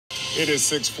It is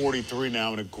 6:43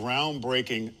 now, and a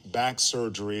groundbreaking back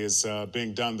surgery is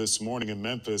being done this morning in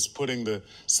Memphis, putting the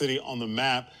city on the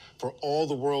map for all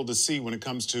the world to see when it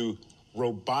comes to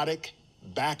robotic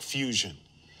back fusion.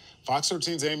 Fox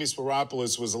 13's Amy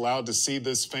Spiropoulos was allowed to see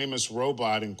this famous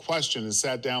robot in question and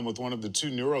sat down with one of the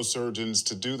two neurosurgeons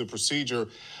to do the procedure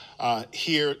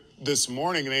here this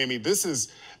morning. And Amy, this is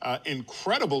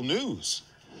incredible news.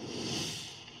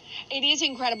 It is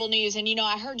incredible news. And,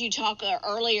 I heard you talk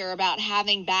earlier about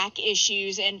having back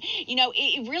issues. And,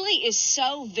 it really is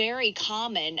so very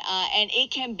common and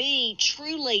it can be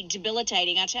truly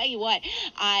debilitating. I tell you what,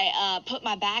 I put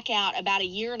my back out about a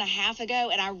year and a half ago,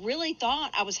 and I really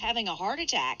thought I was having a heart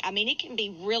attack. I mean, it can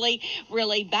be really,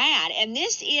 really bad. And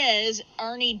this is,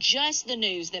 Ernie, just the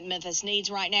news that Memphis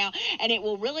needs right now. And it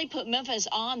will really put Memphis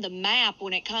on the map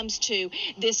when it comes to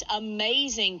this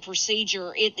amazing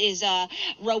procedure. It is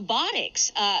robotics.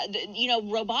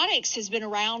 Robotics has been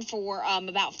around for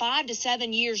about 5 to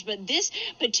 7 years, but this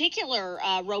particular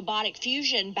robotic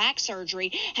fusion back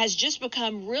surgery has just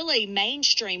become really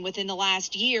mainstream within the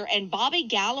last year. And Bobby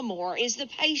Gallimore is the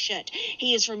patient.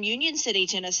 He is from Union City,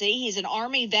 Tennessee. He's an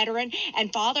Army veteran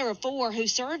and father of 4 who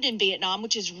served in Vietnam,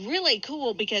 which is really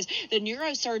cool because the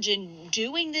neurosurgeon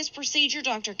doing this procedure,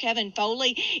 Dr. Kevin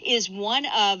Foley, is one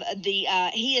of the,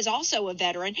 he is also a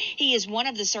veteran. He is one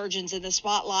of the surgeons in the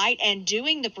spotlight and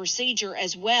doing the procedure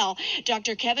as well.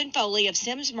 Dr. Kevin Foley of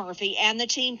Semmes Murphey and the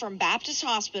team from Baptist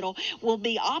Hospital will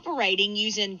be operating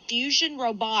using Fusion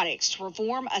Robotics to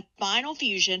perform a spinal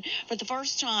fusion for the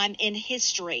first time in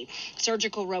history.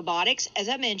 Surgical robotics, as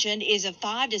I mentioned, is a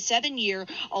 5 to 7 year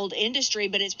old industry,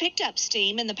 but it's picked up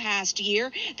steam in the past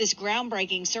year. This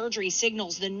groundbreaking surgery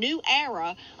signals the new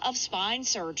era of spine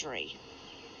surgery.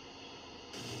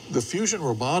 The Fusion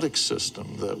Robotics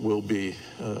system that we'll be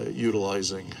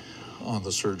utilizing on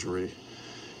the surgery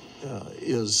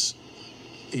is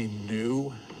a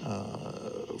new,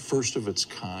 first of its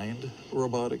kind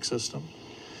robotic system.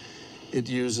 It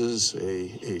uses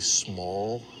a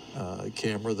small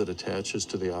camera that attaches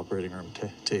to the operating room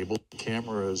table. The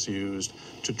camera is used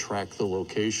to track the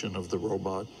location of the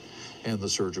robot and the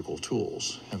surgical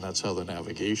tools, and that's how the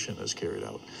navigation is carried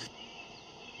out.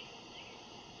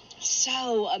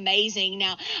 So amazing.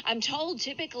 Now, I'm told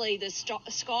typically the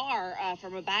scar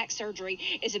from a back surgery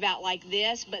is about like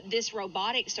this, but this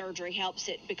robotic surgery helps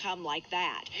it become like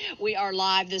that. We are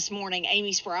live this morning.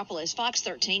 Amy Spiropoulos, Fox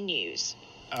 13 News.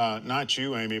 Not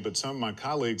you, Amy, but some of my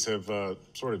colleagues have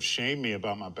sort of shamed me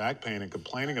about my back pain and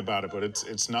complaining about it, but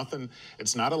it's nothing.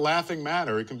 It's not a laughing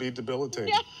matter. It can be debilitating.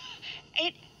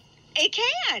 Yeah, it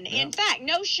can. Yeah. In fact,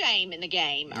 no shame in the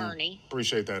game, Ernie.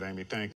 Appreciate that, Amy. Thank you.